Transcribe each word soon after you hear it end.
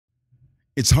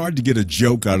It's hard to get a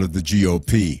joke out of the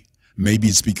GOP. Maybe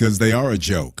it's because they are a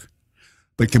joke.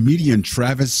 But comedian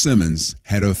Travis Simmons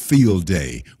had a field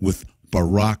day with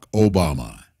Barack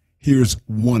Obama. Here's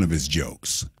one of his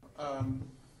jokes.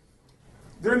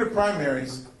 During the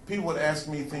primaries, people would ask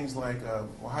me things like,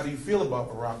 well, how do you feel about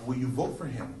Barack? Will you vote for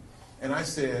him? And I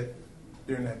said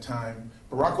during that time,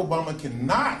 Barack Obama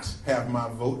cannot have my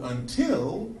vote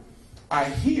until I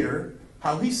hear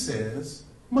how he says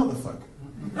motherfucker.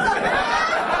 Because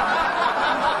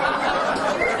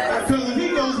if he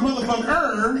goes motherfucker,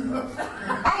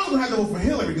 I was going to have to vote for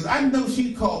Hillary because I know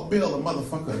she called Bill a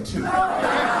motherfucker too.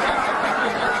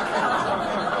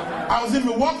 I was in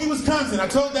Milwaukee, Wisconsin. I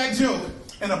told that joke,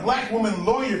 and a black woman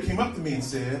lawyer came up to me and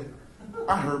said,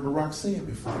 I heard Barack say it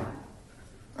before.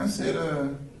 I said,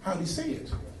 how'd he say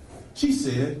it? She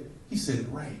said, he said it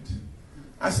right.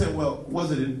 I said, well,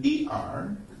 was it an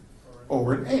ER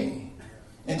or an A?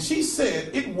 And she said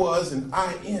it was an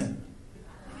IN.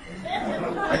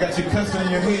 I got you cussing in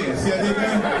your head. See how I did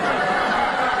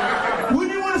that?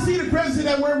 Wouldn't you want to see the president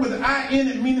say that word with an IN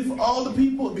and mean it for all the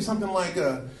people? It'd be something like,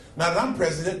 now that I'm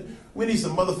president, we need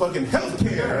some motherfucking health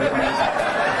care.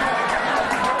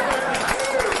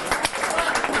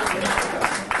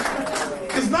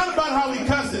 It's not about how he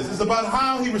cusses. It's about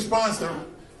how he responds to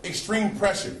extreme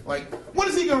pressure. Like, what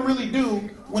is he going to really do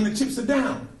when the chips are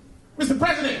down? Mr.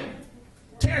 President,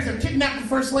 terrorists have kidnapped the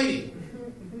First Lady.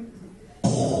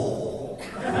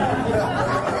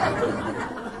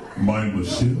 My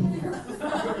Michelle?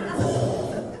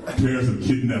 Terrorists have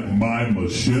kidnapped my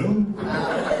Michelle?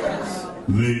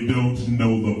 They don't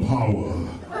know the power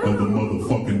of the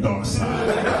motherfucking dark side.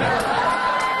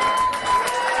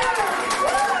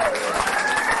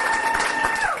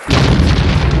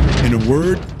 In a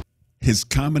word, his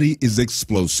comedy is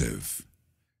explosive.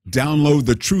 Download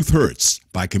The Truth Hurts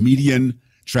by comedian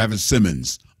Travis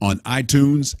Simmons on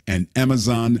iTunes and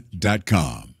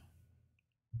Amazon.com.